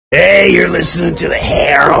Hey, you're listening to the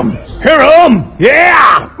Harem. Harem?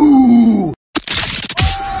 Yeah! Ooh!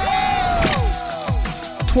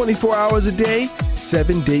 24 hours a day,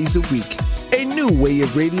 7 days a week. A new way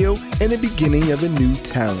of radio and the beginning of a new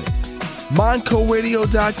talent.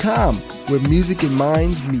 MindCoRadio.com, where music and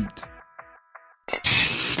minds meet.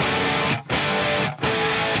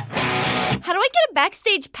 How do I get a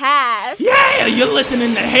backstage pass? Yeah, you're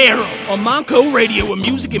listening to Harem on Monco Radio, where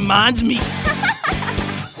music and minds meet.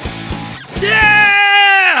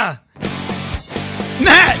 Yeah!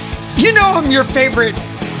 Matt, you know I'm your favorite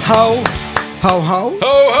ho. Ho, ho? Ho,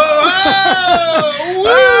 ho, ho!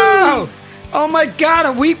 Oh, oh my God,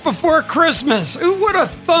 a week before Christmas. Who would have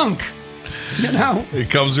thunk? You know? It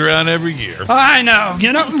comes around every year. I know.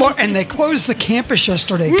 You know, look, and they closed the campus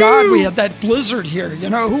yesterday. Woo! God, we had that blizzard here. You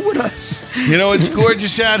know, who would have? You know, it's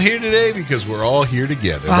gorgeous out here today because we're all here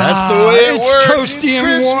together. That's the way it it's works. Toasty it's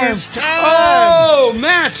and warm. Christmas time. Oh,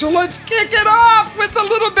 Matt, so let's kick it off with a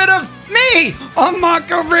little bit of me on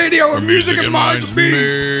Monco Radio, where music and minds meet.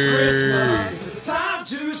 Christmas is the time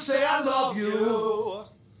to say I love you.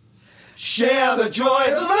 Share the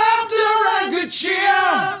joys of laughter and good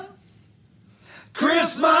cheer.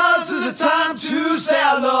 Christmas is the time to say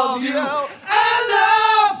I love you. And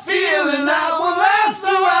a feeling that will last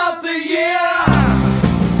throughout the year.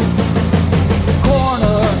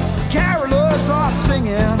 Corner carolers are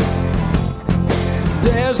singing.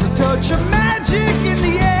 There's a touch of magic in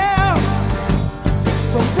the air.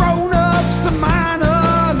 From grown-ups to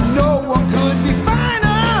minor, no one could be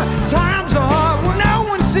finer. Times are when no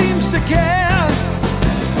one seems to care.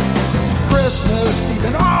 Christmas,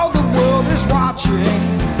 even all the world is watching.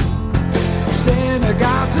 Santa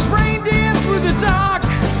guides his reindeer through the dark.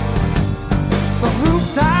 From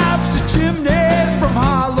rooftops to chimneys, from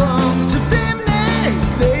Harlem to Bimini,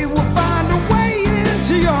 they will find a way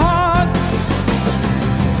into your heart.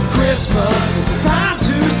 Christmas is the time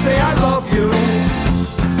to say I love you.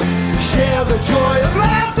 Share the joy of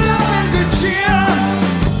laughter and good cheer.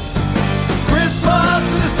 Christmas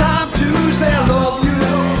is the time to say I love you.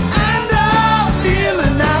 And a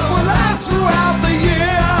feeling that will last throughout the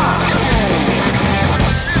year.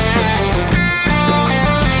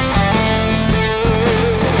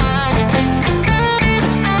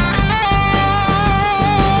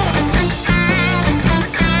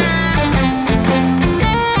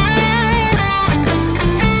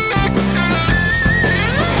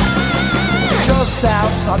 Just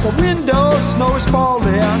outside the window, snow is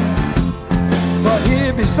falling. But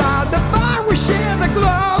here beside the fire we share the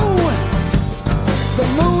glow. The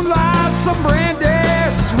moonlight, some brandy,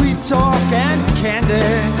 sweet talk and candy.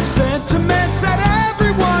 Sentiments that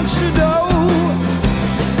everyone should know.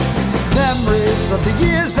 Memories of the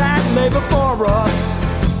years that lay before us.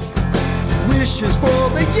 Wishes for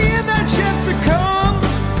the year that's yet to come.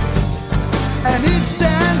 And it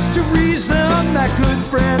stands to reason that good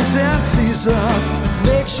friends in season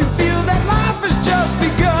makes you feel that life has just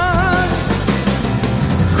begun.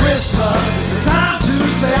 Christmas is the time to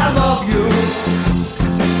say I love you.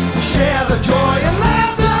 Share the joy and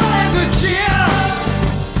laughter and good cheer.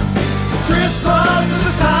 Christmas is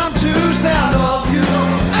the time to say I love you.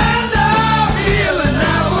 And a feeling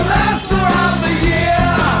that will last throughout the year.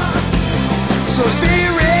 So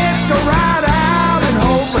spirits go right out and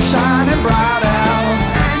hope are shining bright out.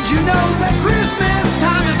 And you know that Christmas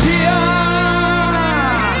time is here.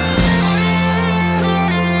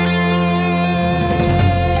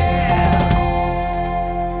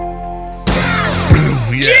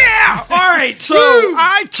 Yeah! All right, so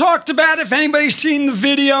I talked about, if anybody's seen the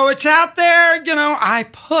video, it's out there. You know, I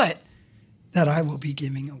put that I will be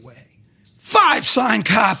giving away 5 signed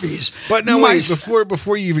copies. But no, wait,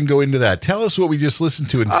 before you even go into that, tell us what we just listened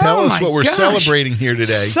to and tell us what we're celebrating here today.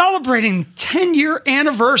 Celebrating 10-year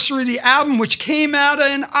anniversary of the album, which came out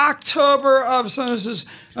in October of, so this is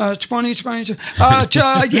 2022.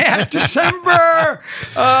 December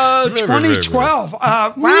 2012.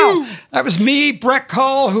 Wow. That was me, Brett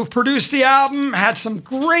Cole, who produced the album. Had some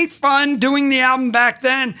great fun doing the album back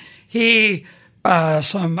then.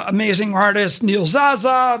 Some amazing artists, Neil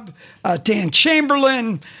Zazab, Dan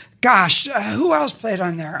Chamberlain. Gosh, who else played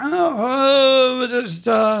on there?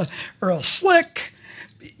 Earl Slick.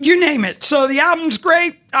 You name it. So the album's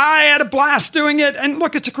great. I had a blast doing it. And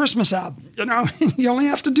look, it's a Christmas album. You know, you only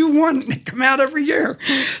have to do one. They come out every year.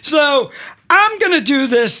 So I'm going to do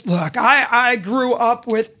this. Look, I grew up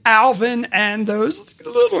with Alvin and those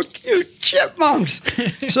little cute chipmunks.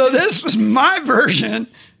 So this was my version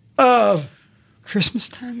of Christmas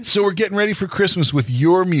time. So we're getting ready for Christmas with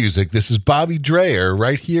your music. This is Bobby Dreher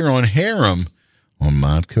right here on Harem on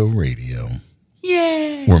Monco Radio.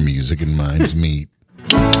 Yay! Where music and minds meet.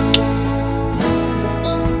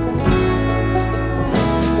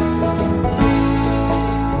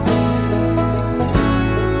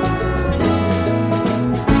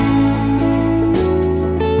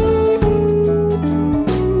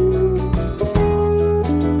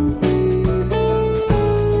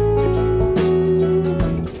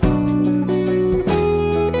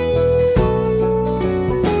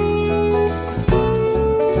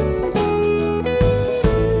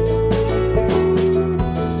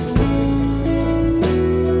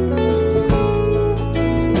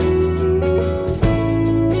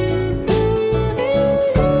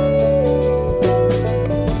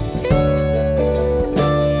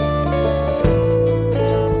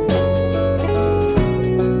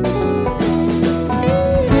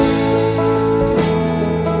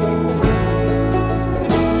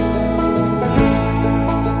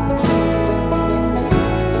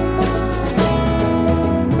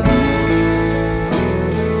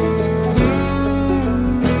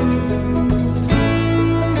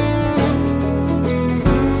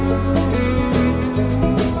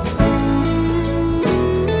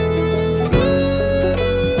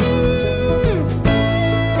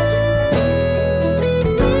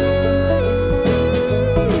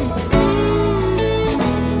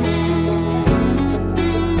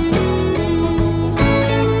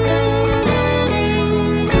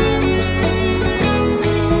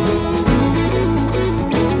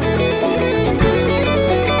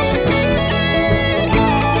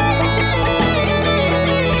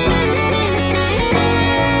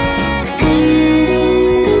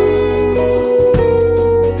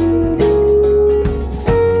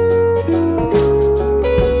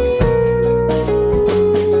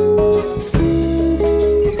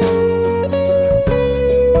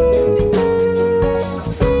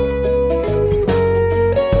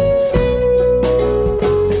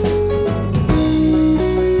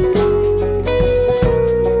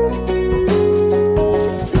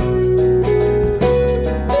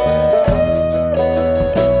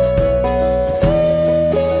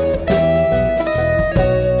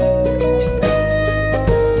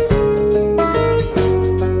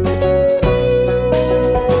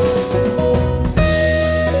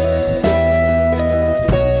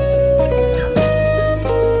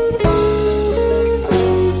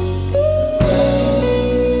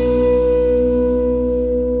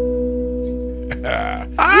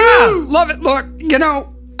 Love it. Look, you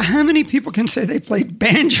know, how many people can say they played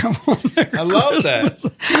banjo on their I love Christmas?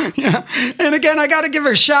 that. Yeah. And again, I got to give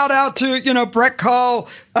a shout out to, you know, Brett Call,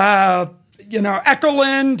 Eckerland,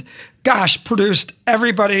 gosh, produced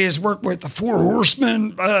everybody has worked with the Four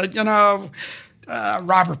Horsemen, Robert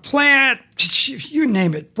Plant, you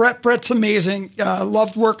name it. Brett's amazing.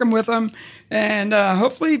 Loved working with him. And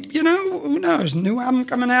hopefully, you know, who knows, new album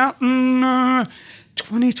coming out in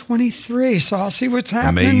 2023. So I'll see what's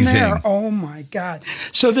happening there. Oh my God.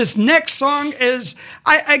 So this next song is,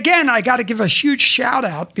 I got to give a huge shout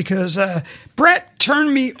out because Brett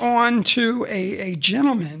turned me on to a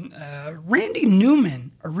gentleman, Randy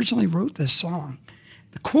Newman originally wrote this song.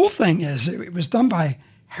 The cool thing is it was done by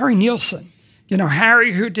Harry Nilsson. You know,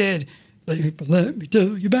 Harry who did Let Me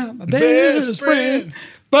Tell You About My Best Friend.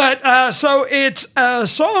 But so it's a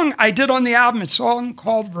song I did on the album. It's a song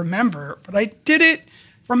called Remember, but I did it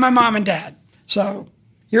for my mom and dad. So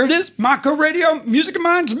here it is, Mako Radio, Music of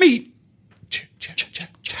Minds Meet.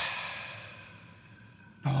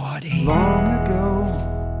 Naughty. Long ago,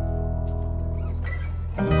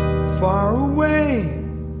 far away,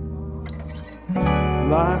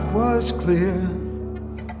 life was clear.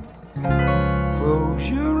 Close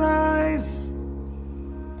your eyes.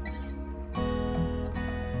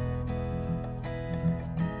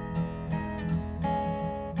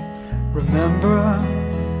 Remember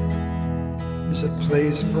is a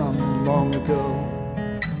place from long ago.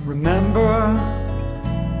 Remember,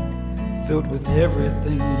 filled with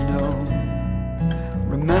everything you know.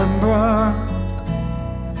 Remember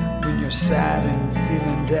when you're sad and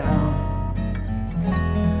feeling down.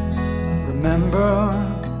 Remember,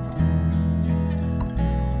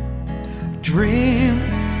 dream,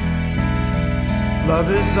 love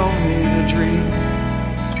is only a dream.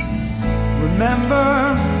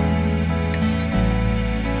 Remember,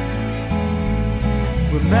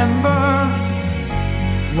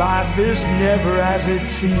 life is never as it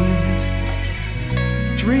seems.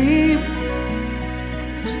 Dream.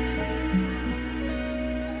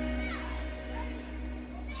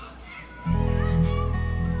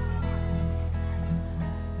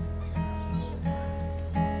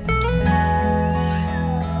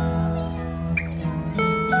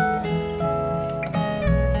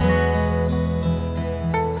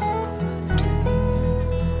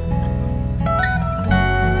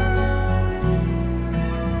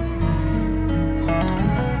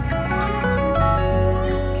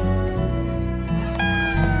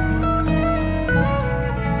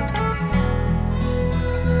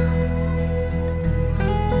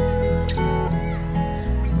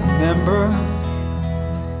 Remember,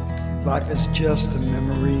 life is just a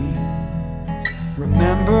memory.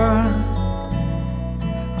 Remember,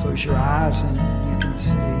 close your eyes and you can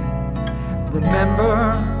see.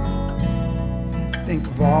 Remember, think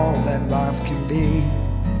of all that life can be.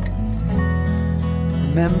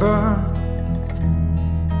 Remember,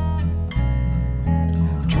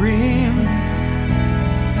 dream,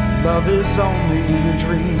 love is only in a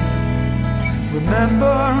dream.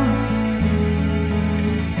 Remember,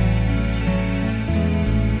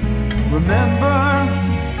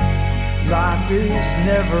 life is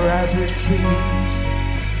never as it seems.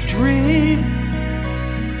 Dream.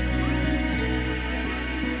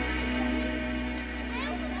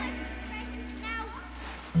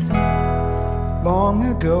 Long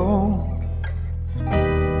ago,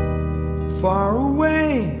 far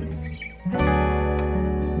away,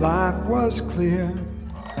 life was clear.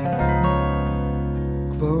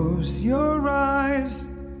 Close your eyes.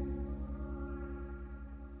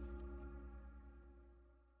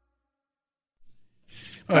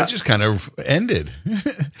 Oh, that just kind of ended.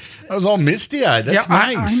 I was all misty-eyed. That's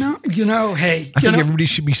nice. I know. You know, hey. I think everybody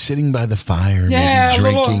should be sitting by the fire, maybe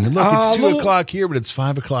drinking. Look, it's 2 o'clock here, but it's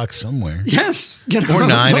 5 o'clock somewhere. Yes. Or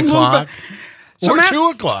 9 o'clock. Or Matt, 2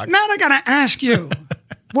 o'clock. Matt, I got to ask you,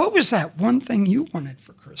 what was that one thing you wanted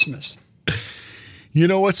for Christmas? You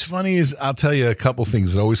know what's funny is I'll tell you a couple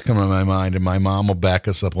things that always come to my mind, and my mom will back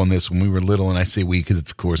us up on this. When we were little, and I say we because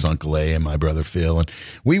it's of course Uncle A and my brother Phil, and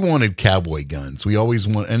we wanted cowboy guns. We always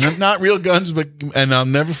and not real guns, but and I'll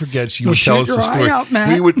never forget. She would tell us the story. Out,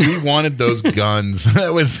 Matt. We wanted those guns.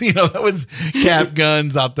 That was cap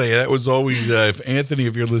guns. I'll tell you that was always. If Anthony,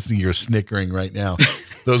 if you're listening, you're snickering right now.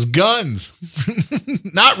 Those guns,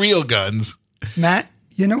 not real guns. Matt,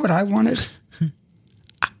 you know what I wanted?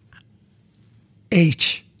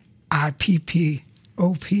 HIPPOP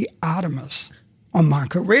Optimus on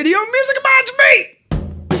Monco Radio. Music about to beat.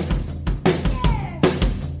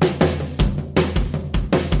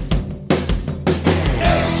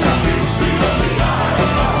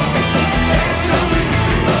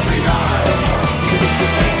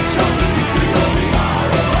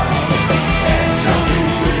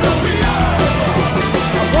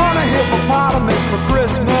 I want a hippopotamus for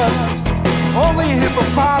Christmas. Only a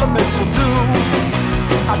hippopotamus will do.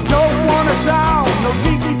 I don't want a doll, no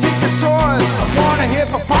dinky-tinker toys. I want a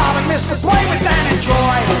hippopotamus to play with and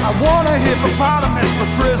enjoy. I want a hippopotamus for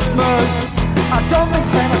Christmas. I don't think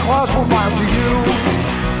Santa Claus will mind you.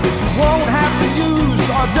 You won't have to use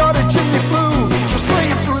our dirty chimney flue. Just bring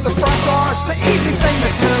him through the front door, it's the easy thing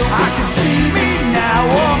to do. I can see me now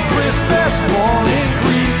on Christmas morning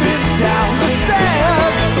creeping down the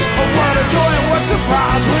stairs. Oh, what a joy and what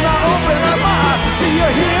surprise when I open up my eyes to see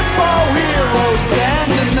a hippo hero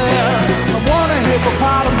standing there. I want a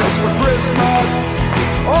hippopotamus for Christmas.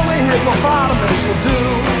 Only hippopotamus will do.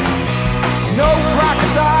 No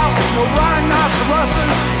crocodile, no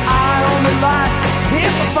rhinoceroses. I only like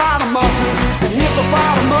hippopotamuses, and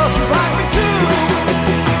hippopotamuses like me too.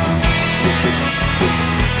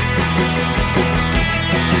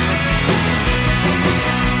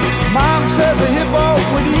 Mom says a hippo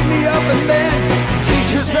would eat me up, and then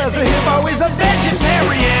teacher says a hippo is a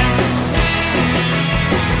vegetarian.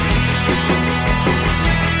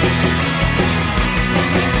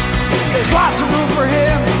 There's lots of room for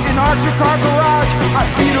him in our two-car garage. I'd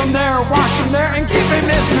feed him there, wash him there, and give him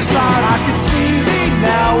his massage. I can see me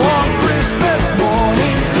now on Christmas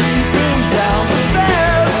morning creeping down the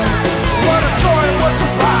stairs. What a joy and what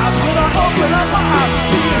surprise when I open up my eyes to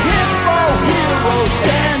see a hippo hero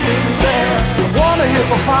standing there. I want a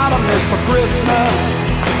hippopotamus for Christmas.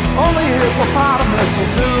 Only a hippopotamus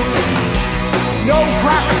will do. No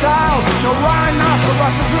crocodiles, no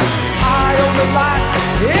rhinoceroses. I only like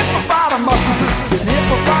hippopotamuses, and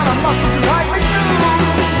hippopotamuses like me too.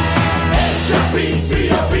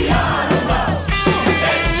 H-I-P-P-O-P-Automus.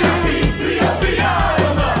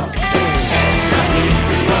 H-I-P-P-O-P-Automus.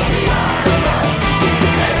 H-I-P-P-O-P-Automus.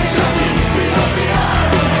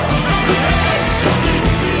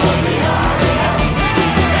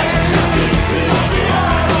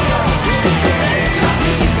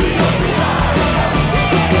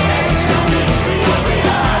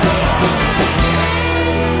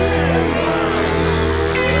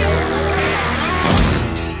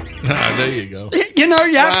 There you go. You know,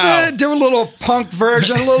 you have to do a little punk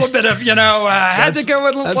version, a little bit of, had to go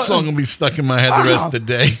with a little. That song will be stuck in my head the rest of the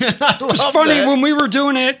day. It was funny when we were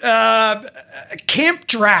doing it, Camp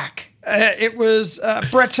Drac. It was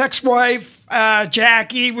Brett's ex-wife,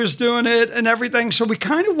 Jackie was doing it and everything. So we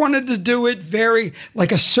kind of wanted to do it very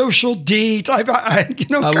like a social D type. I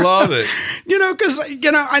love it. Because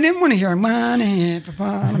I didn't want to hear money,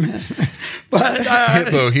 hippopotamus. But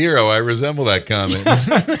Hippo hero, I resemble that comment.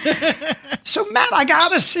 So Matt, I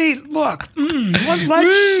gotta see. Look,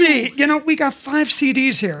 let's see. We got 5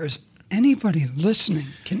 CDs here. Is anybody listening?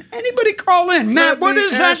 Can anybody call in? Matt, what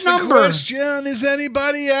is that number? Question. Is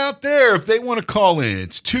anybody out there? If they want to call in,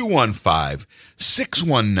 it's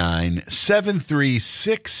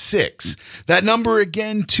 215-619-7366. That number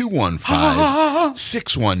again,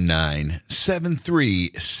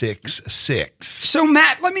 215-619-7366. So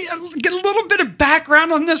Matt, let me get a little bit of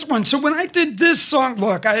background on this one. So when I did this song,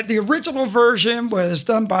 look, the original version was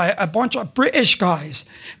done by a bunch of British guys.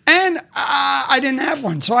 And I didn't have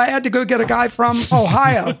one, so I had to go get a guy from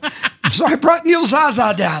Ohio. So I brought Neil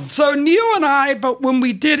Zaza down. So Neil and I, but when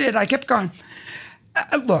we did it, I kept going,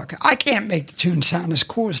 look, I can't make the tune sound as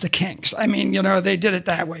cool as the Kinks. I mean, they did it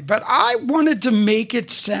that way. But I wanted to make it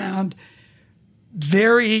sound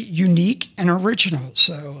very unique and original.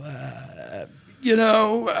 So,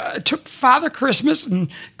 took Father Christmas and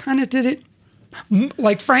kind of did it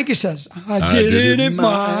like Frankie says, I did it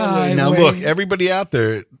my way. Now, look, everybody out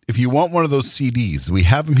there, if you want one of those CDs, we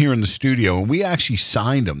have them here in the studio, and we actually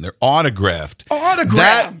signed them. They're autographed.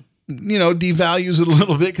 That, devalues it a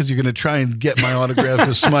little bit because you're going to try and get my autograph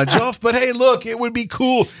to smudge off. But hey, look, it would be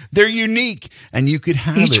cool. They're unique, and you could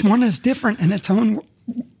have each one is different in its own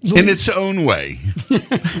way. So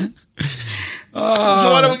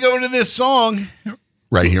why don't we go into this song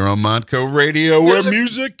right here on Montco Radio, where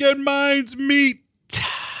music and minds meet.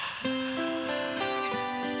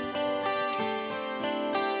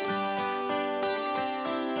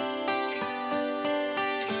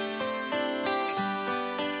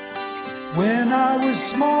 When I was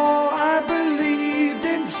small, I believed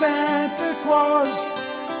in Santa Claus,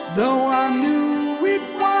 though I knew it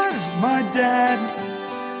was my dad.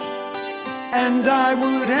 And I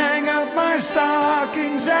would hang up my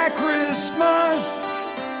stockings at Christmas,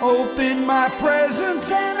 open my presents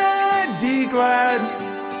and I'd be glad.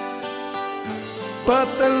 But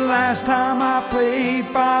the last time I played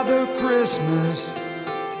Father Christmas,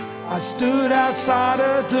 I stood outside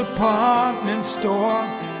a department store.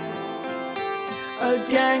 A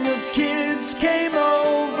gang of kids came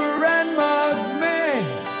over and mugged me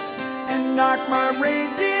and knocked my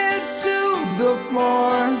reindeer to the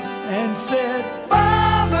floor and said,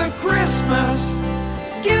 Father Christmas,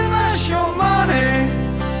 give us your money.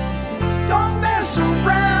 Don't mess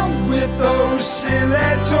around with those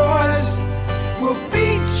silly toys. We'll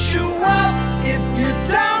beat you up if you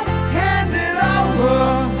don't hand it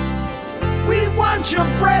over. We want your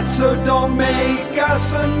bread, so don't make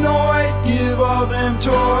us annoyed. Give all them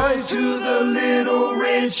toys to the little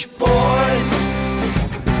rich boys.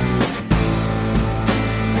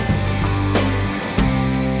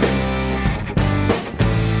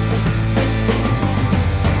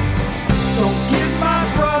 Don't give my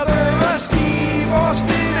brother a Steve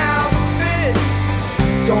Austin outfit.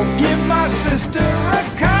 Don't give my sister a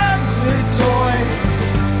cuddly toy.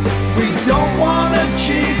 We don't want a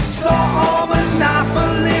jigsaw or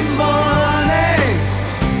Monopoly money.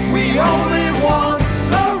 We only want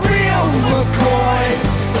the real McCoy.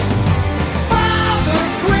 Father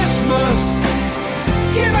Christmas,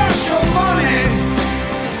 give us your money.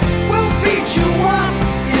 We'll beat you up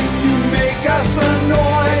if you make us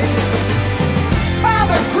annoyed.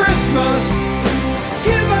 Father Christmas,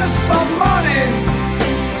 give us some money.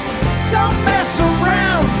 Don't mess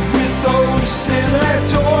around with those silly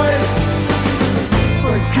toys.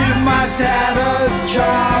 But give my dad a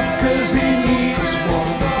job, 'cause he needs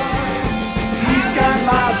one. He's got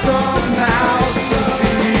lots of mouths to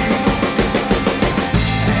feed.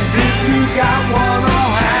 And if you got one,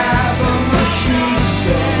 I'll have a machine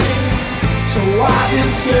gun, so I can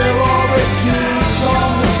steal all the kids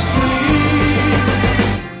on the street.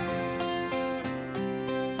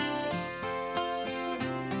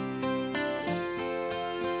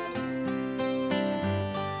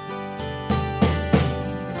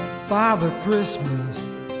 Father Christmas,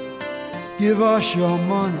 give us your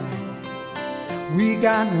money. We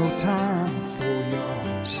got no time for your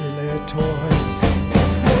silly toys.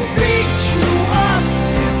 We'll beat you up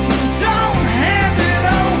if you don't hand it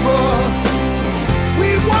over. We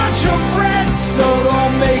want your bread, so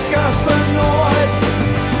don't make us annoyed.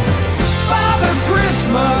 Father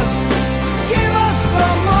Christmas, give us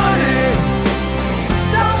some money.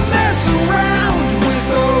 Don't mess around with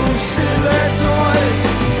those silly toys.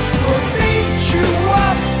 We'll beat you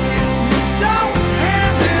up if you don't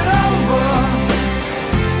hand it over.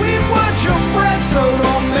 We want your bread, so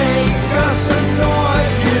don't make us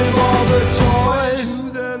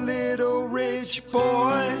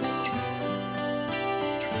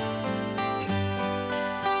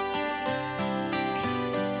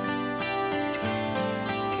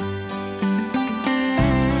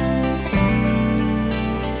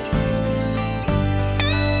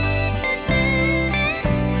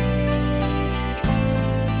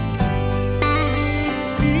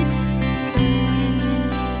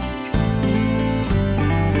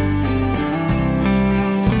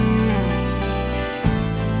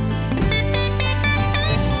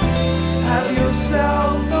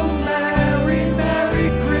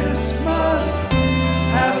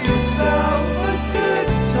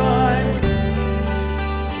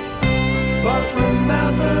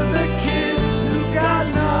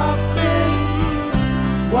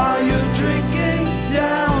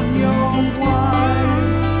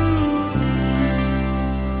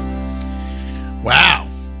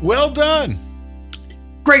Well done.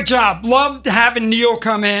 Great job. Loved having Neil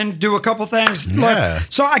come in, do a couple things. Yeah.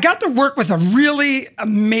 Look, so I got to work with a really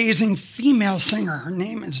amazing female singer. Her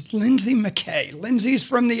name is Lindsay McKay. Lindsay's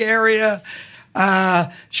from the area.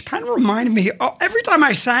 She kind of reminded me, every time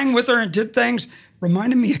I sang with her and did things,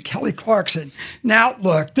 reminded me of Kelly Clarkson. Now,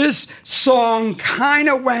 look, this song kind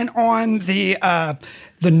of went on the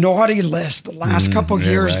naughty list the last couple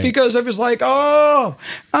years because it was like,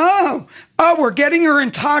 we're getting her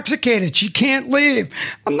intoxicated. She can't leave.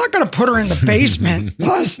 I'm not going to put her in the basement.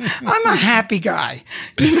 Plus, I'm a happy guy.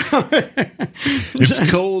 You know?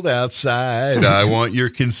 It's cold outside. I want your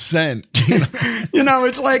consent. You know,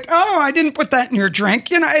 it's like, I didn't put that in your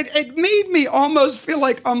drink. You know, it made me almost feel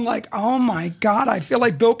like, I'm like, oh my God, I feel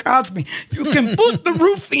like Bill Cosby. You can put the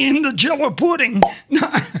roofie in the Jello pudding.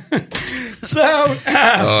 So,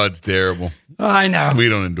 it's terrible. I know. We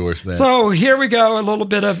don't endorse that. So here we go, a little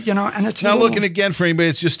bit of, and it's now looking again for anybody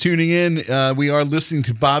that's just tuning in, we are listening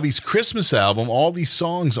to Bobby's Christmas album. All these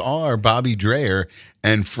songs are Bobby Dreher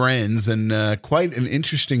and friends, and quite an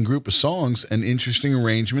interesting group of songs and interesting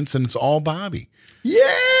arrangements, and it's all Bobby. Yay!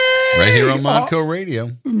 Right here on Modco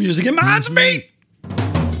Radio. Music and Mod's Beat.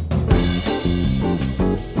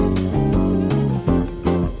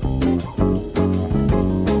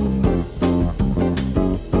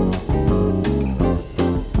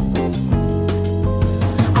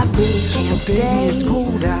 Baby, it's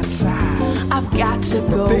cold outside. I've got to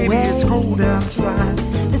go away. Baby, it's cold outside.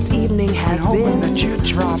 This evening has been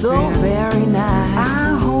so very nice.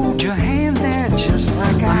 I'll hold your hand there just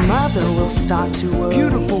like ice. My mother will start to worry.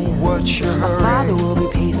 Beautiful, what's your hurry? My father will be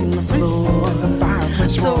pacing the floor.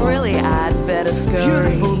 So really, I'd better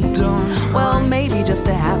scurry. Well, maybe just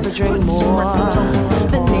a half a drink more.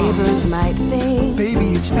 The neighbors might think,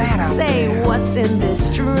 baby, it's bad out there. Say, what's in this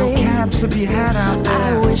drink? No cabs to be had out there.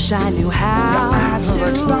 I wish I knew how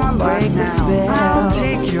to break the spell. I'll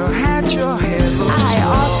take your hat, your head. I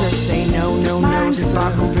ought to say no, sir.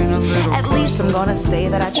 At least I'm gonna say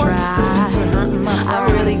that I tried.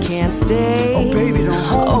 I really can't stay. Oh, baby, don't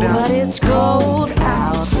hold out. But it's cold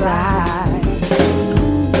outside.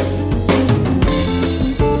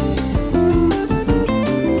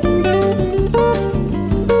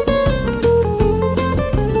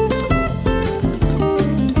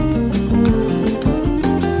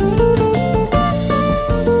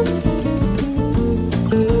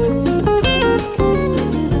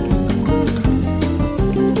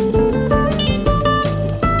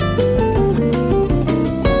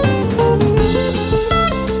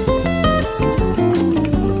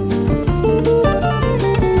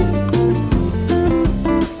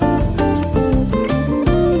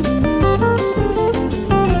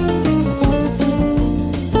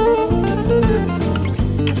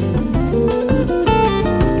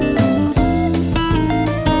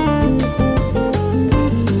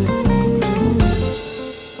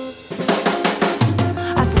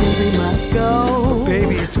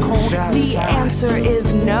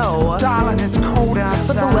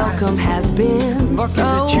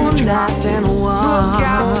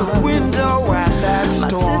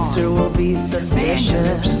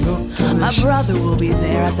 Brother will be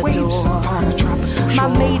there at the door. My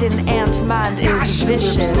maiden aunt's mind is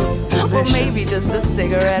vicious. Or maybe just a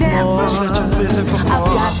cigarette more. I've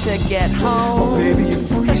got to get home. Baby, you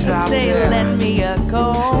freeze out there. They let me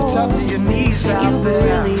go. It's up to your knees out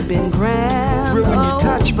there. You've really been grand. When you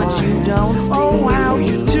touch but you don't see. Oh, how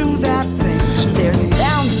you do that thing. There's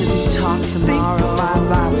bound to be talk tomorrow.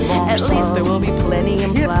 At least there will be plenty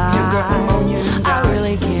implied. I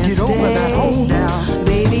really can't stay.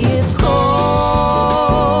 Baby, it's cold.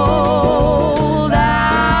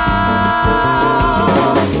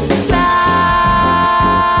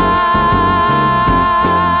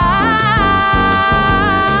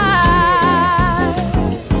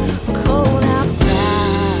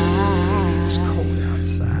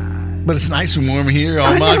 But it's nice and warm here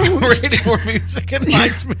on Modco Radio where music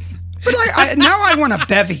invites me. But now I want a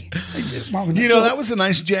bevy. That was a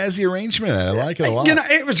nice jazzy arrangement. I like it a lot.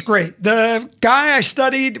 It was great. The guy I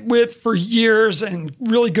studied with for years and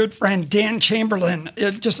really good friend, Dan Chamberlain,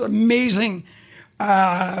 just amazing.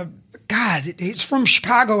 He's from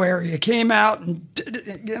Chicago area. Came out and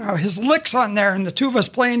his licks on there, and the two of us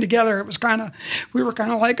playing together. It was we were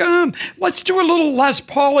kind of like, let's do a little Les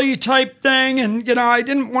Pauly type thing, and I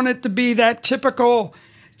didn't want it to be that typical.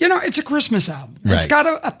 it's a Christmas album. It's Right. got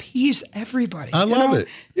to appease everybody. I love it.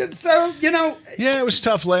 So, Yeah, it was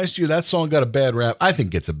tough last year. That song got a bad rap. I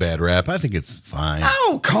think it's a bad rap. I think it's fine.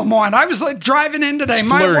 Oh, come on. I was like driving in today. It's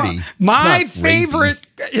flirty. My It's not favorite,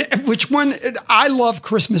 which one? I love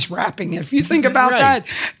Christmas rapping. If you think about Right.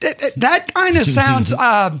 that kind of sounds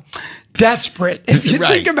desperate. If you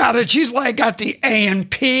Right. think about it, she's like got the A and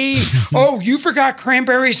P. Oh, you forgot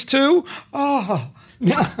cranberries too? Oh.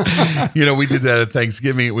 We did that at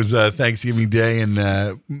Thanksgiving. It was Thanksgiving Day, and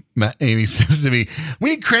Amy says to me,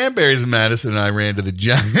 "We need cranberries." And Madison and I ran to the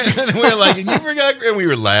giant, and we were like, "And you forgot?" And we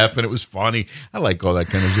were laughing. It was funny. I like all that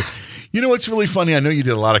kind of stuff. You know what's really funny? I know you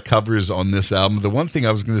did a lot of covers on this album. The one thing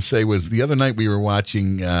I was going to say was the other night we were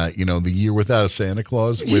watching, The Year Without a Santa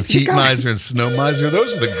Claus with Heat Miser and Snow Miser.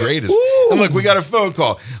 Those are the greatest. Ooh. And look, we got a phone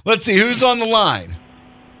call. Let's see who's on the line.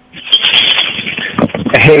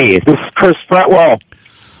 Hey, this is Chris Fretwell.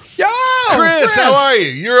 Yo, Chris, how are you?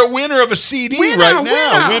 You're a winner of a CD right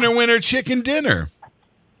now. Winner, chicken dinner.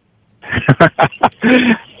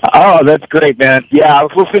 Oh, that's great, man. Yeah,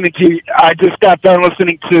 I just got done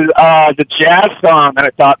listening to the jazz song, and I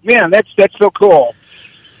thought, man, that's so cool.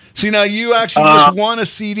 See, now you actually just won a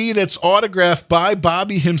CD that's autographed by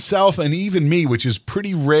Bobby himself and even me, which is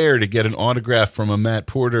pretty rare to get an autograph from a Matt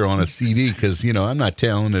Porter on a CD because, I'm not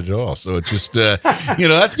talented at all. So it's just, that's pretty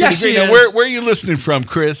Yes, great. he Now, is. where are you listening from,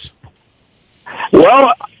 Chris?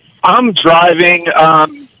 Well, I'm driving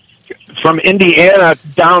from Indiana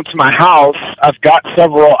down to my house. I've got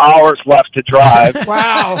several hours left to drive.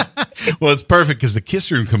 Wow. Well, it's perfect because the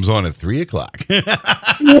Kiss Room comes on at 3:00.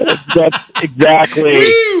 That's exactly.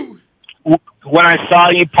 When I saw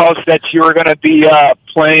you post that you were going to be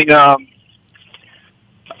playing,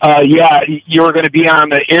 you were going to be on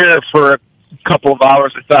the air for a couple of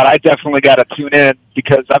hours. I thought I definitely got to tune in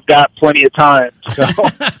because I've got plenty of time. So.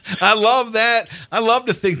 I love that. I love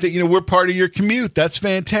to think that, we're part of your commute. That's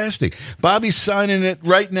fantastic. Bobby's signing it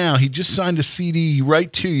right now. He just signed a CD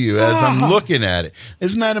right to you as I'm looking at it.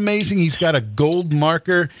 Isn't that amazing? He's got a gold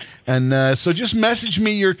marker. And so just message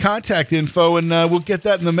me your contact info and we'll get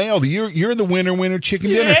that in the mail. You're the winner, chicken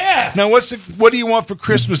dinner. Yeah. Now, what do you want for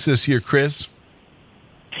Christmas this year, Chris?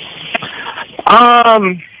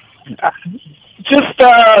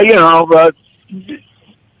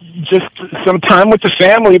 Just some time with the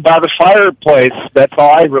family by the fireplace. That's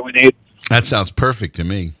all I really need. That sounds perfect to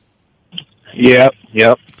me. Yep.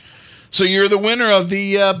 So you're the winner of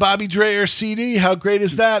the Bobby Dreher CD. How great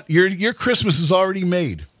is that? Your Christmas is already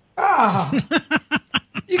made.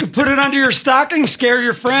 You can put it under your stocking, scare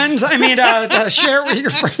your friends. Share it with your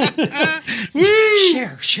friends.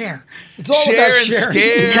 Share. It's all about sharing.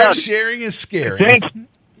 Yeah. Sharing is scaring.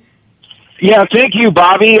 Thank you,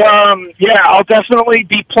 Bobby. I'll definitely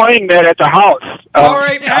be playing that at the house. All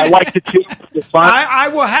right, man. I like to tune. It's fun. I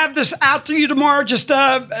will have this out to you tomorrow. Just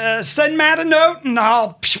send Matt a note, and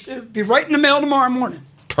I'll be right in the mail tomorrow morning.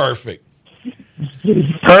 Perfect.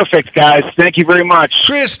 Perfect, guys. Thank you very much.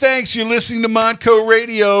 Chris, thanks. You're listening to Montco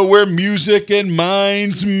Radio, where music and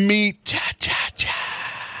minds meet. Ta, ta, ta.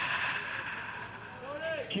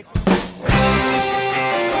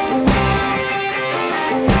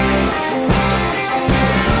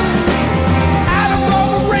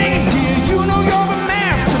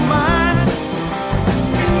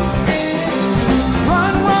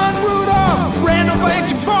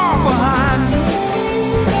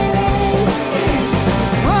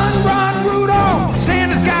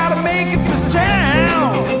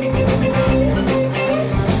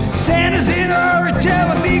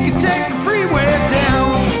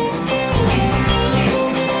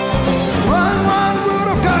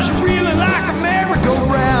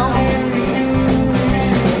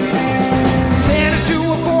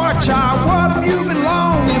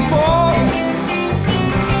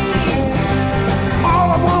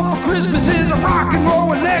 Christmas is a rock and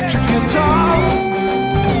roll electric guitar.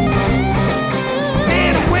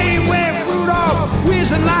 And away went Rudolph,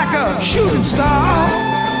 whizzing like a shooting star.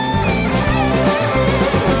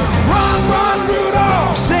 Run,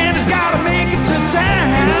 Rudolph, Santa's gotta make it to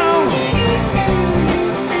town.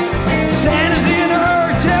 Santa's in a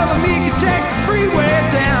hurry, tell him he can take the freeway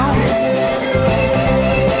down.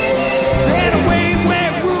 Then away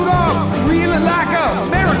went Rudolph, reeling like a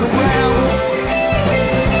merry-go-round.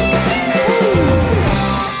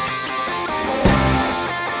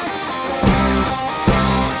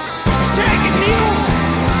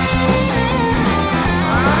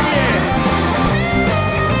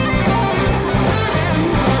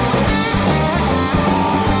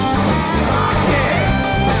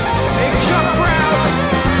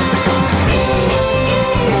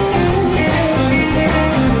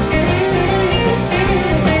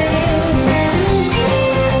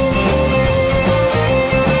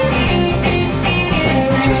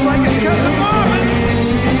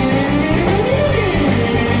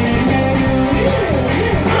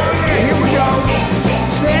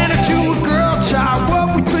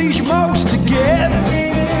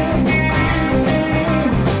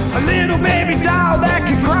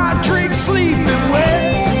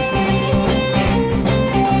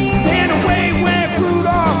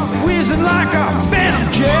 whizzing like a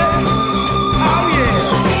phantom jet. Oh yeah.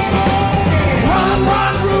 Run,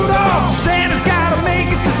 run, Rudolph, Santa's gotta make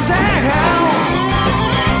it to town.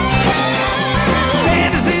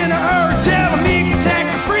 Santa's in a hurry, tell him he can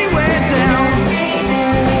take the freeway down.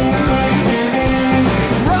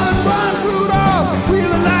 Run, run, Rudolph,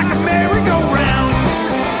 wheeling like a merry-go-round.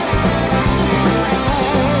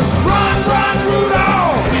 Run, run,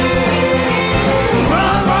 Rudolph.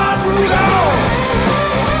 Run, run, Rudolph.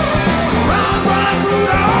 Run, run,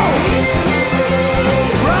 Rudolph.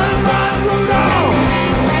 Run, run, Rudolph.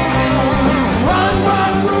 Run,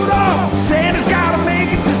 run, Rudolph. Santa's gotta make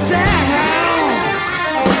it to town.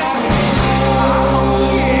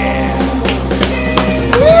 Oh, yeah.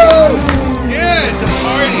 Yeah, it's a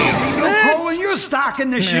party. Go pull in your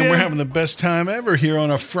stocking this Man, year. we're having the best time ever here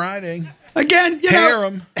on a Friday. Again, you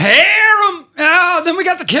Harem. know. Harem. Oh, then we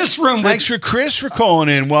got the Kiss Room. Thanks for Chris for calling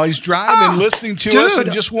in while he's driving, listening to us, and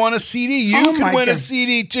just won a CD. You can win a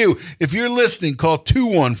CD too. If you're listening, call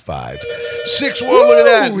 215-61. Look at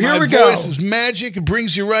that. Here My we go. voice is magic. It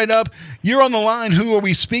brings you right up. You're on the line. Who are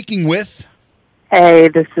we speaking with? Hey,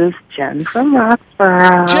 this is Jen from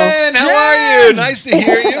Roxborough. Jen, how are you? Nice to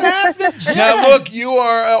hear you. Now, look, you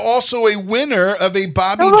are also a winner of a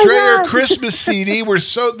Bobby Dreher God. Christmas CD.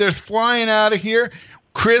 They're flying out of here.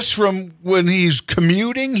 Chris, from when he's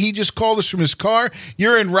commuting, he just called us from his car.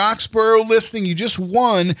 You're in Roxborough listening. You just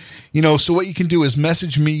won. You know, so what you can do is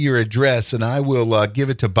message me your address, and I will give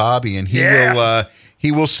it to Bobby, and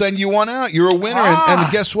he will send you one out. You're a winner,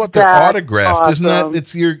 and guess what? They're That's autographed. awesome. Isn't that?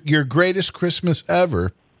 It's your greatest Christmas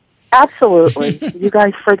ever. Absolutely. You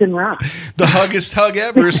guys friggin' rock. The huggest hug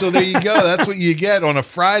ever. So there you go. That's what you get on a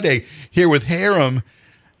Friday here with Harem.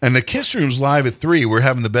 And the Kiss Room's live at 3. We're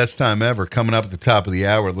having the best time ever. Coming up at the top of the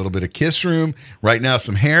hour, a little bit of Kiss Room. Right now,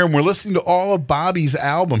 some Harem. We're listening to all of Bobby's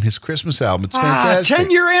album, his Christmas album. It's fantastic.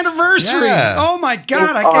 10-year anniversary. Yeah. Oh, my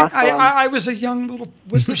God. It's awesome. I was a young little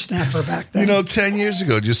whippersnapper back then. You know, 10 years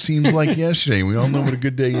ago just seems like yesterday. We all know what a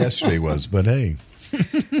good day yesterday was, but hey.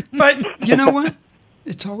 But you know what?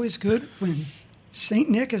 It's always good when St.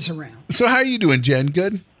 Nick is around. So how are you doing, Jen?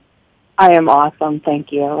 Good? I am awesome.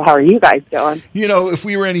 Thank you. How are you guys doing? You know, if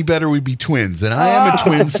we were any better, we'd be twins. And I am a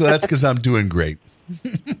twin, so that's because I'm doing great.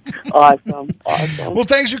 Awesome. Awesome. Well,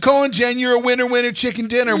 thanks for calling, Jen. You're a winner, chicken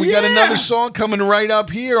dinner. We got another song coming right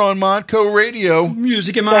up here on Modco Radio.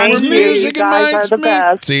 Music in Thank minds you. me. You guys are the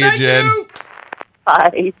best. See you, Thank Jen. you.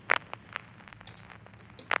 Bye.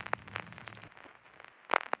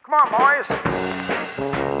 Come on, boys.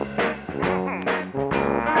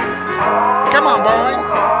 Come on,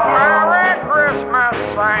 boys. Merry Christmas,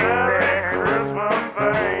 Saint Nick.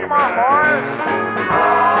 Come on, boys.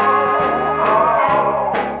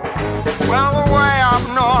 Well, away up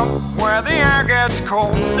north, where the air gets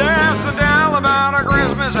cold, there's a tale about a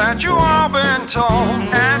Christmas that you all been told.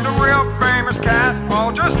 And a real famous cat,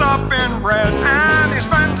 all dressed up in red, and he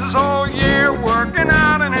spends his whole year working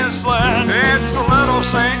out in his sled. It's the little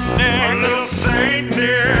Saint Nick. A little Saint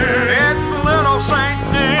Nick. It's the little Saint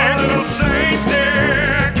Nick. A little Saint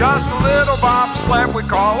Nick. Just a little bobsled, we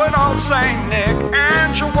call it old Saint Nick.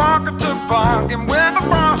 And she'll walk a toboggan with a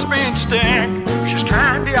frostbite stick. She's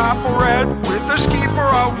candy apple red with a ski for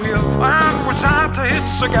a wheel. And when Santa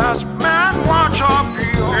hits the gas, man, watch her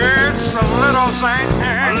peel. It's a little Saint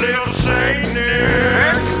Nick. A little Saint Nick.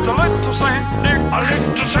 It's the little Saint Nick. A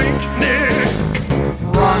little Saint Nick.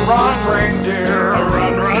 Run, run, reindeer.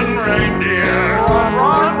 Run, run, reindeer. Run,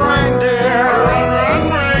 run, reindeer. Run, run,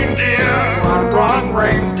 reindeer. Run, run,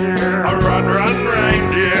 reindeer. Run, run,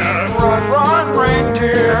 reindeer. Run, run,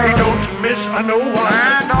 reindeer. He don't miss a no one.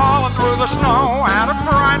 And all through the snow at a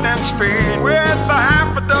frightening speed, with a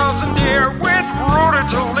half a dozen deer with Rudy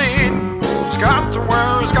to lead. He's got to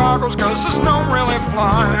wear his goggles 'cause the snow really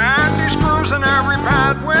flies, and he's cruising every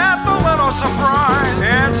pad with a little surprise.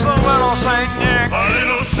 It's a little Saint Nick. A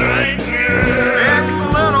little Saint Nick. It's a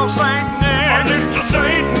little Saint Nick. A little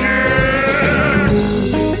Saint Nick.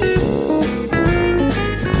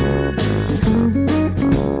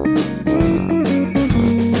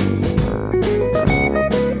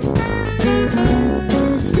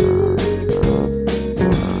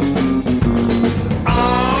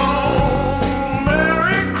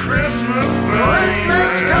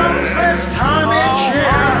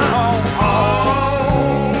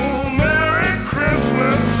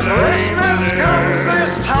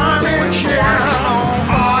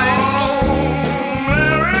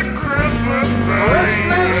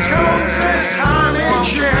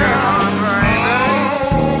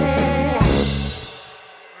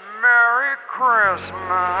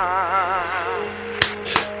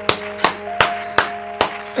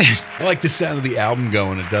 I like like the sound of the album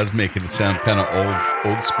going. It does make it sound kind of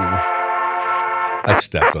old school. I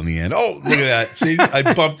stepped on the end. Oh, look at that. See, I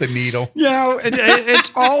bumped the needle.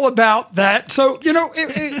 It's all about that. So,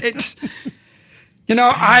 it's...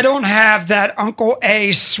 I don't have that Uncle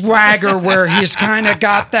A swagger where he's kind of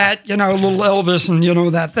got that, little Elvis and,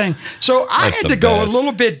 that thing. So I had to go a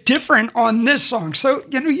little bit different on this song. So,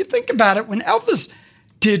 you think about it. When Elvis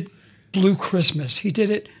did Blue Christmas, he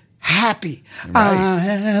did it happy. Right. I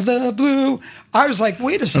have a blue. I was like,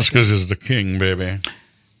 wait a second. That's because he's the king, baby.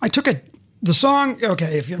 I took the song,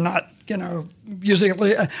 okay, if you're not,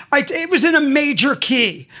 musically, it was in a major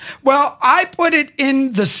key. Well, I put it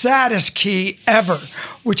in the saddest key ever,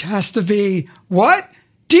 which has to be what?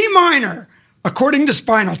 D minor, according to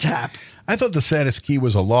Spinal Tap. I thought the saddest key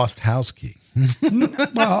was a lost house key.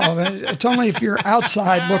 Well, it's only if you're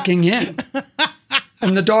outside looking in.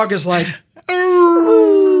 And the dog is like,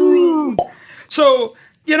 ooh. So,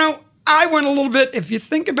 I went a little bit, if you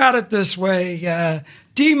think about it this way,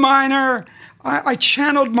 D minor, I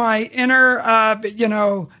channeled my inner,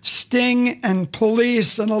 Sting and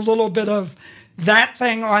Police and a little bit of that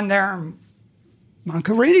thing on there.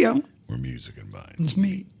 Monka Radio. Where music and mind. It's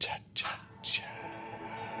me.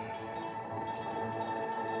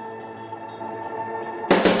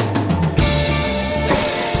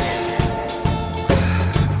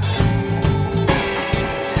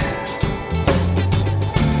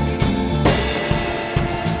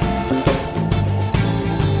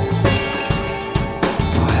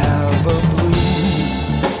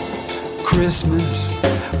 Christmas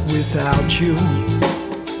without you.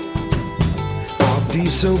 I'll be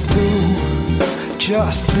so blue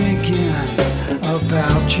just thinking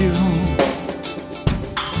about you.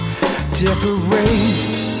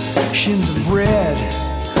 Decorations of red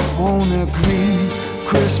on a green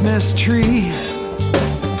Christmas tree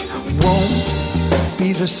won't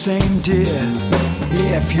be the same, dear,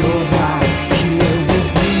 if you're not here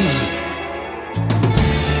with me.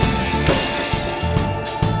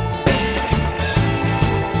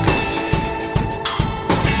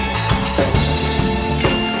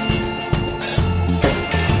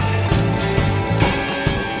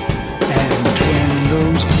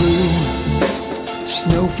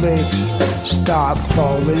 Snowflakes stop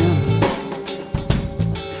falling.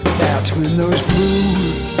 That's when those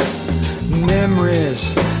blue memories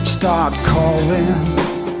start calling.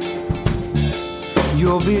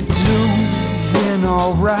 You'll be doing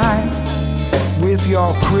alright with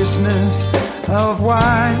your Christmas of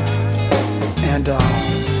white, and I'll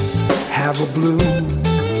have a blue,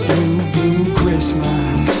 blue, blue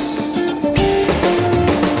Christmas.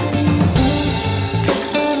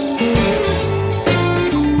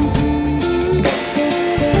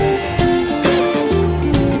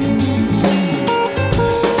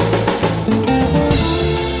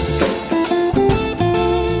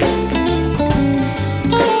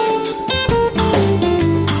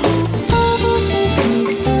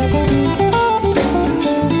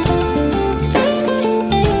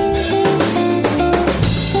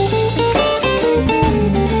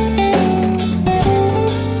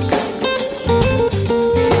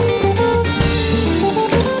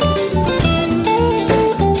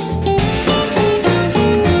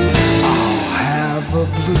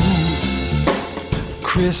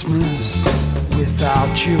 Christmas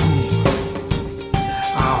without you.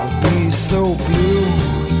 I'll be so blue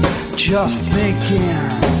just thinking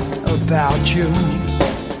about you.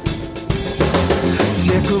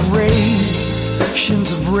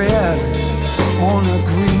 Decorations of red on a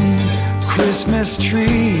green Christmas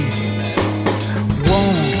tree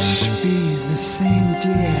won't be the same,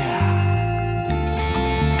 dear.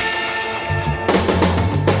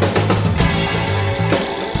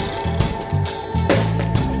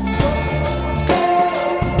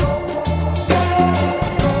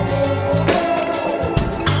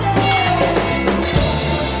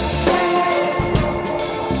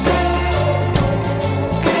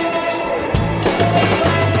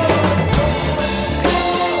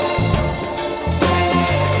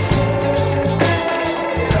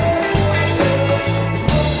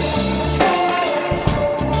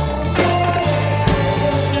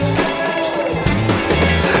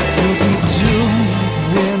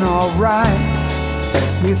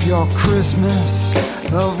 With your Christmas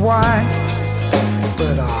of white,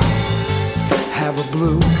 but I'll have a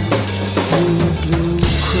blue, blue, blue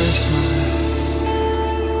Christmas.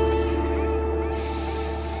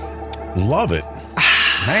 Love it.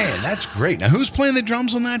 Man, that's great. Now, who's playing the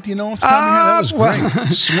drums on that? Do you know off the top of your head? That was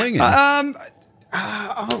great. Swinging.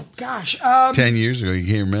 Oh, gosh. 10 years ago, you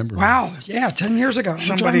can't remember. Wow, yeah, 10 years ago.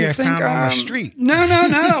 Somebody I found on the street. No.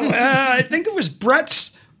 I think it was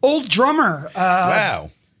Brett's old drummer.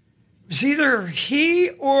 Wow. It was either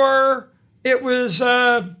he or it was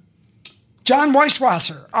John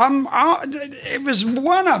Weisswasser. It was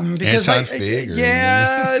one of them because Anton Fig. but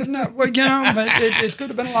it could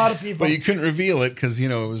have been a lot of people. But you couldn't reveal it because it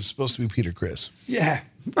was supposed to be Peter Criss. Yeah.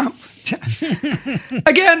 Well,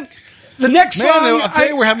 again, the next song. I'll tell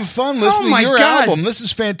you, we're having fun listening to your God. album. This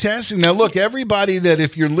is fantastic. Now, look, everybody that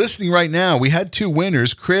if you're listening right now, we had 2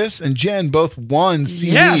 winners. Chris and Jen both won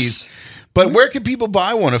CDs. Yes. But where can people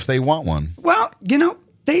buy one if they want one? Well,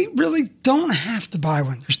 they really don't have to buy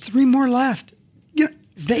one. There's 3 more left.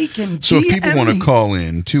 They can. So if DM people want to me. call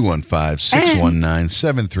in,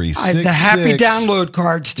 215-619-7366. I have the happy download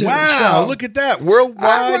cards too. Wow, so. Look at that.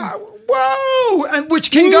 Worldwide. Whoa! And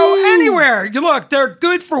which can go anywhere. You look, they're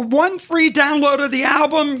good for 1 free download of the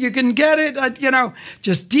album. You can get it.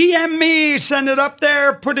 Just DM me, send it up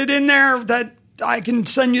there, put it in there. That I can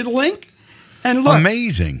send you the link. And look,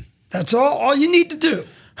 amazing. That's all you need to do.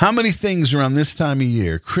 How many things around this time of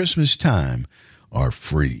year, Christmas time, are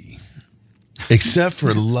free? Except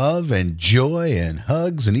for love and joy and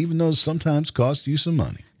hugs, and even those sometimes cost you some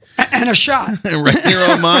money. And a shot. Right here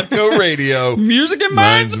on Modco Radio. Music and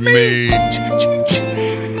minds me.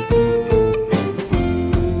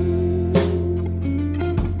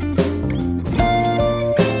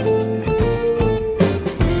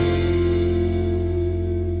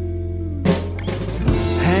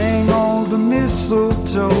 Hang all the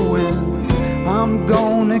mistletoe and I'm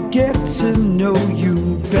gonna get to know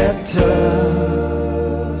you better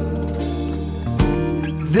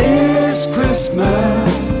this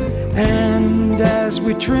Christmas. And as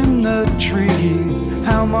we trim the tree,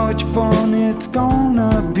 how much fun it's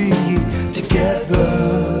gonna be together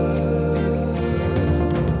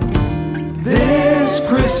this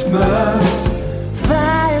Christmas.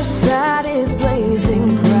 Fireside is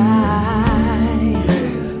blazing bright,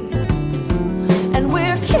 and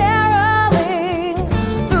we're caroling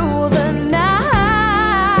through the night.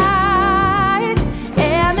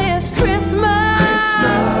 And this Christmas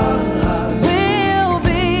will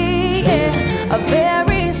be a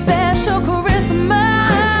very special Christmas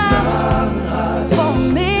for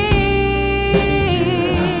me.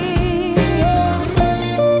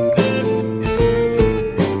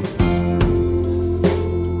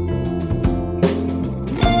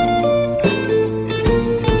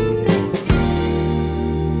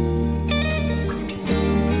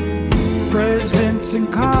 Presents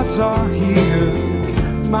and cards are here.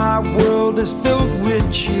 My world is filled with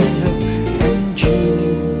cheer and cheer.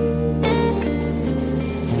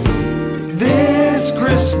 This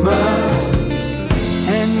Christmas,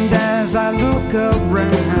 and as I look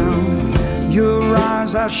around, your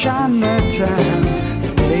eyes are shining the town.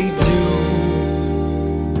 They do.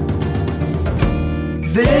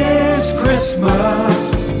 This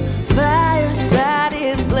Christmas, Fireside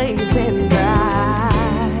is blazing bright,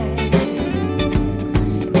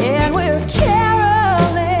 and we're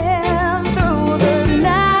caroling through the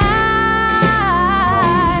night.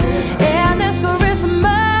 And this Christmas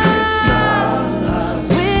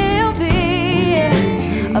will be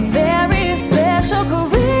a very special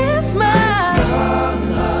Christmas.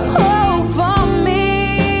 Oh, for me.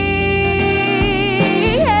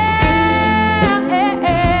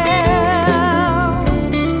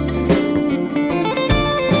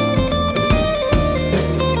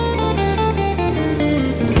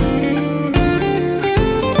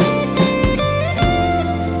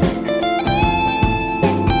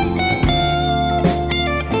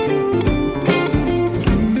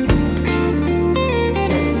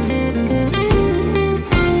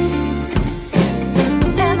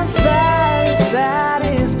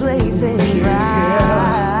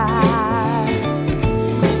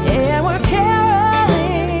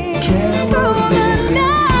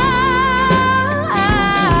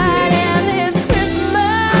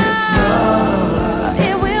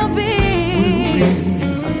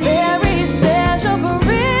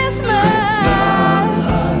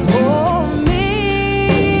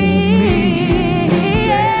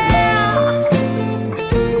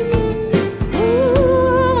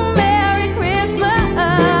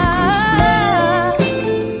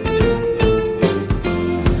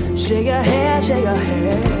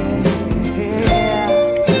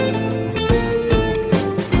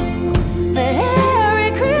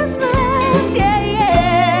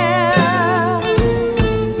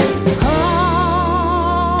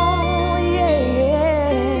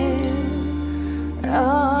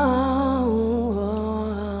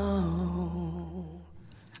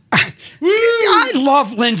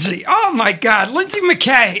 love Lindsay. Oh my God, Lindsay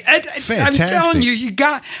McKay. I'm telling you,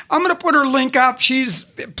 I'm going to put her link up. She's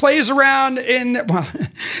plays around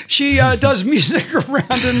she does music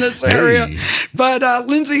around in this area. But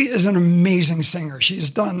Lindsay is an amazing singer. She's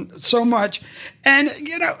done so much. And,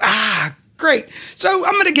 great. So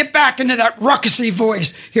I'm going to get back into that ruckusy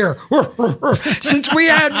voice here. Since we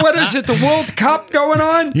had, the World Cup going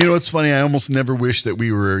on? You know, it's funny. I almost never wish that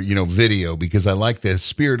we were, video because I like the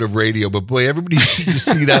spirit of radio. But boy, everybody should just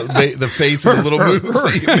see that the face and the little moves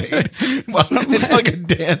that you made. Well, it's like a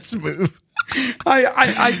dance move. And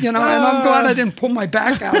I'm glad I didn't pull my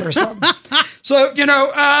back out or something. So,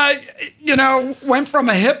 went from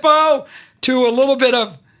a hippo to a little bit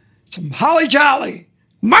of some holly jolly.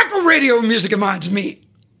 Micro radio music of mine's meet.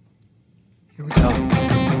 Here we go.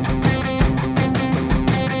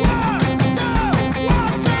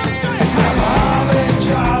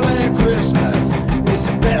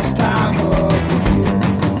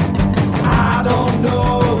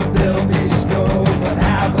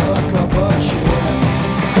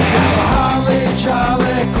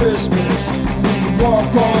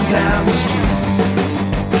 Walk on down the street,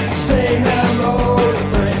 say hello to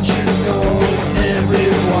friends you know and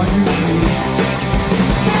everyone you meet.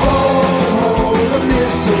 Oh, the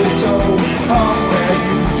mistletoe hung where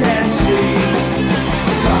you can see.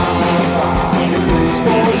 Somebody waits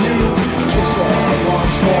for you, kiss her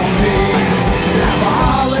once for me. Have a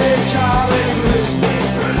holly jolly Christmas,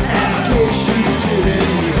 and in case you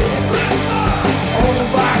didn't hear, oh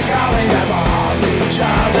by golly, have a holly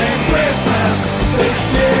jolly Christmas.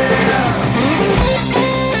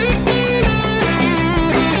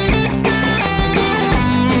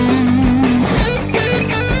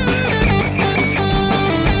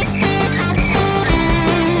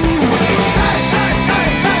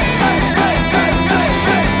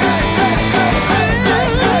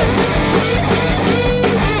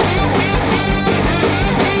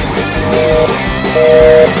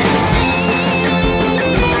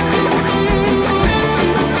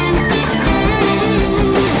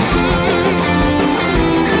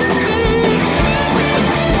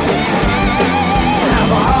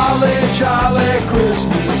 Jolly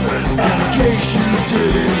Christmas, and in case you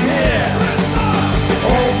didn't hear,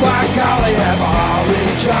 oh by golly, have a holly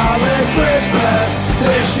jolly Christmas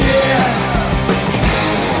this year.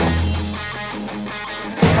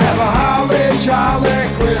 Have a holly jolly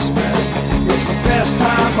Christmas, it's the best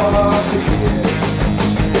time of the year.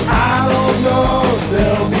 I don't know if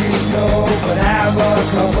there'll be snow, but have a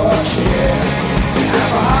cup of cheer.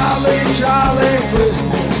 Have a holly jolly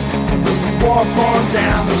Christmas, walk on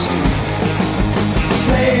down the street.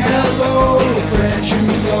 Say hello to friends you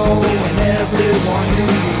know and everyone you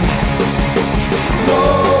meet.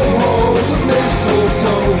 Whoa, the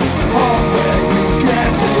mistletoe hung where you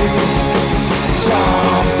can see.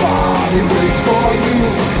 Somebody waits for you,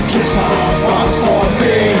 kiss her once for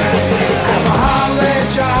me. Have a holly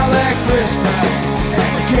jolly Christmas,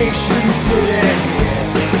 and in case you didn't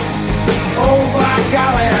hear, oh by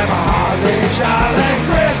golly, have a holly jolly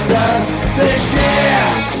Christmas this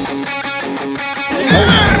year.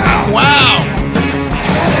 Wow.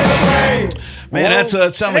 Man, that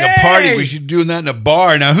sounds like a party. We should be doing that in a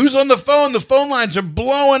bar. Now, who's on the phone? The phone lines are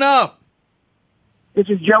blowing up. This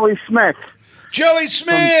is Joey Smith. Joey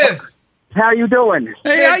Smith! How you doing?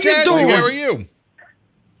 Hey, how you doing? How are you?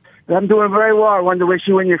 I'm doing very well. I wanted to wish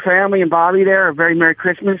you and your family and Bobby there a very Merry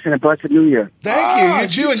Christmas and a blessed New Year. Thank you. You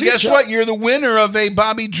too. And guess what? You're the winner of a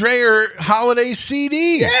Bobby Dreher holiday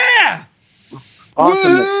CD. Yeah!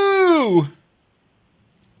 Awesome. Woo!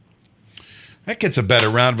 That gets a better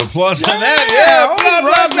round of applause than that. Yeah, blah,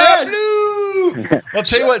 blah, blah, blue. I'll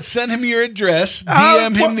tell you what, send him your address.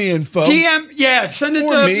 DM him the info. Send it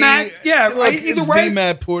to me. Matt. Yeah, Look, either it's way.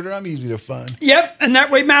 Matt Porter. I'm easy to find. Yep, and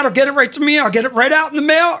that way Matt will get it right to me. I'll get it right out in the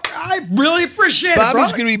mail. I really appreciate Bobby's it,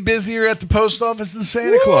 Bobby's going to be busier at the post office than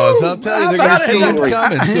Santa Claus. I'll tell you, they're going to see him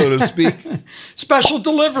coming, so to speak. Special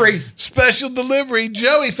delivery. Special delivery.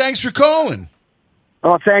 Joey, thanks for calling.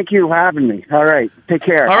 Oh, thank you for having me. All right, take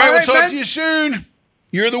care. All right, we'll talk to you soon.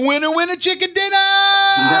 You're the winner, chicken dinner. All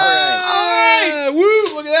right.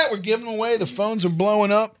 Woo, look at that. We're giving away. The phones are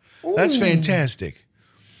blowing up. Ooh. That's fantastic.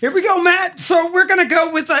 Here we go, Matt. So we're going to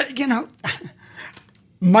go with,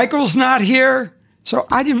 Michael's not here, so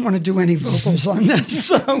I didn't want to do any vocals on this.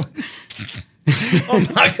 So on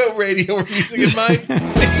Micro Radio, we're using it, Mike.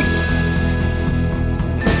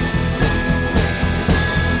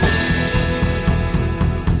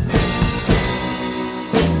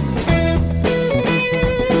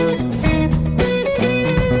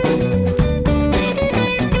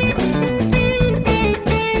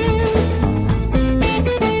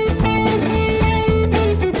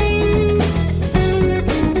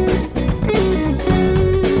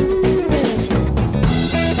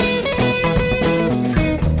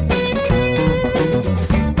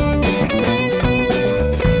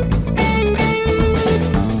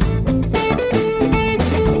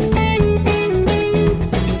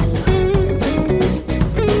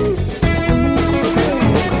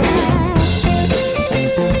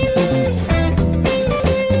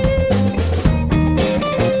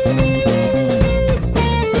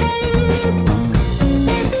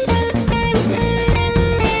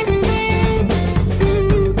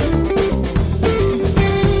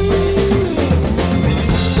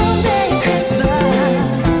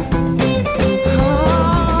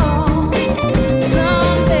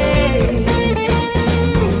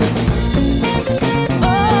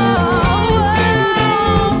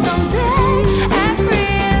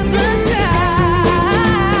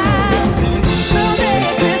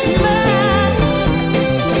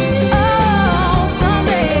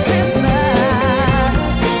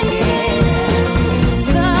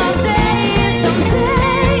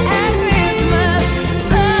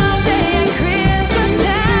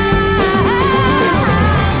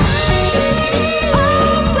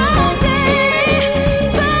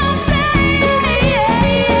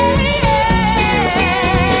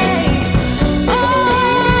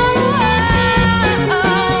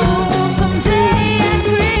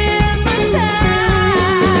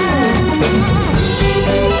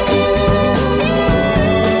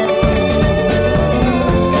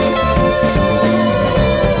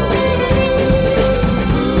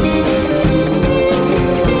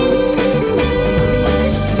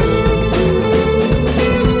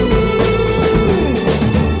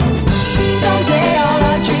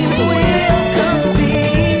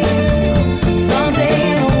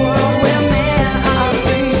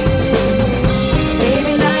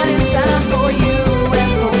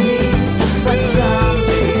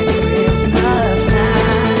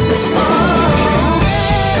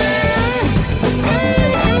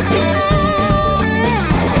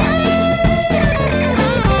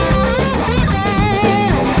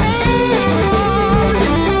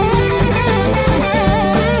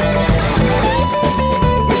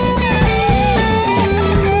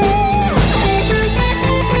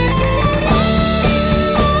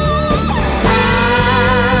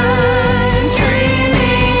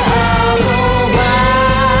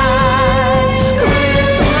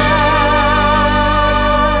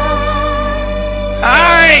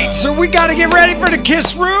 got to get ready for the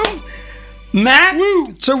Kiss Room. Matt,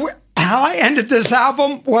 so how I ended this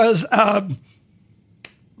album was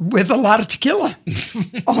with a lot of tequila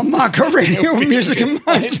on Mako Radio Music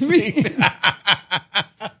Reminds Me.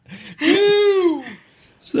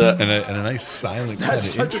 So, and a nice silent kind That's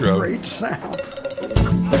of such intro. a great sound.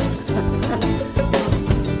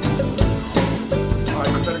 All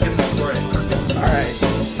right, we better get this right. All right.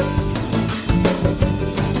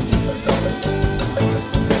 You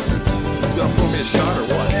gonna pour me a shot or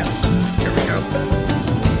what? Yeah. Here we go.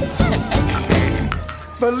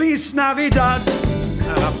 Feliz Navidad.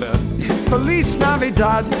 Not bad. Feliz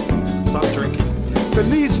Navidad. Stop drinking.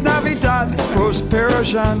 Feliz Navidad. Prospero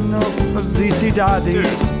Jano. Felicidade. Dude.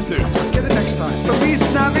 Get it next time. Feliz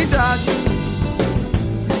Navidad.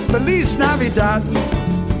 Feliz Navidad.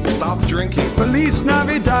 Stop drinking. Feliz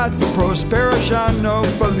Navidad. Prospero Jano.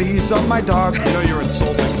 Feliz on my dog. You know you're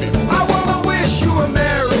insulting people. I wanna wish you a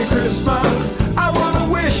Merry Christmas. I wanna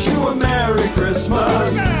wish you a Merry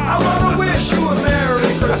Christmas. I wanna wish you a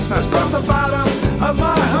Merry Christmas from the bottom of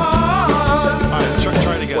my heart. All right,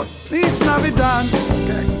 try it again. Feliz Navidad.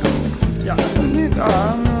 Okay. Yeah.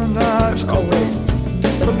 Oh, wait.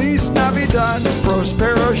 Feliz Navidad.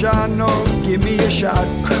 Prospero Jano. Give me a shot.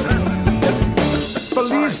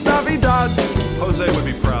 Feliz Navidad. Jose would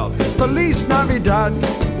be proud. Feliz Navidad.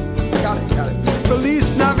 Got it.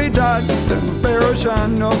 Feliz Navidad. Prospero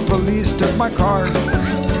Jano. Police took my car.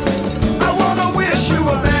 I wanna wish you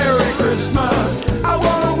a Merry Christmas. I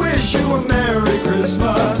wanna wish you a Merry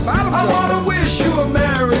Christmas. I wanna wish you a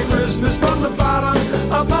Merry Christmas from the bottom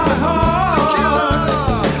of my heart.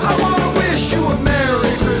 I wanna wish you a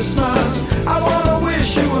Merry Christmas. I wanna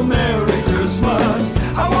wish you a Merry Christmas.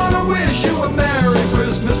 I wanna wish you a Merry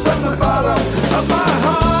Christmas from the bottom of my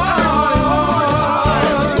heart.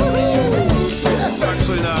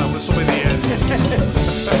 Actually, no. This will be the end.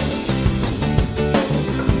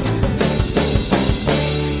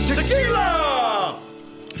 Tequila!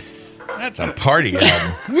 That's a party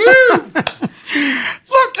album.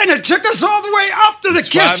 Look, and it took us all the way up to the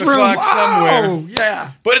Kiss 5 Room. o'clock somewhere. Oh,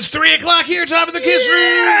 yeah. But it's 3 o'clock here, top of the Kiss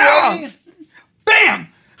Yeah. Room. Ready? Bam!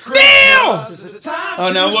 Neil!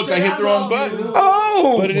 Oh, now look, I hit the wrong button.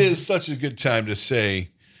 Oh! But it is such a good time to say,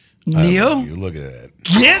 I Neil, love you. Look at that.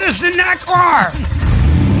 get us in that car.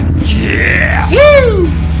 Yeah. Woo!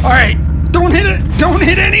 All right. Don't hit it. Don't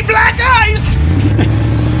hit any black eyes.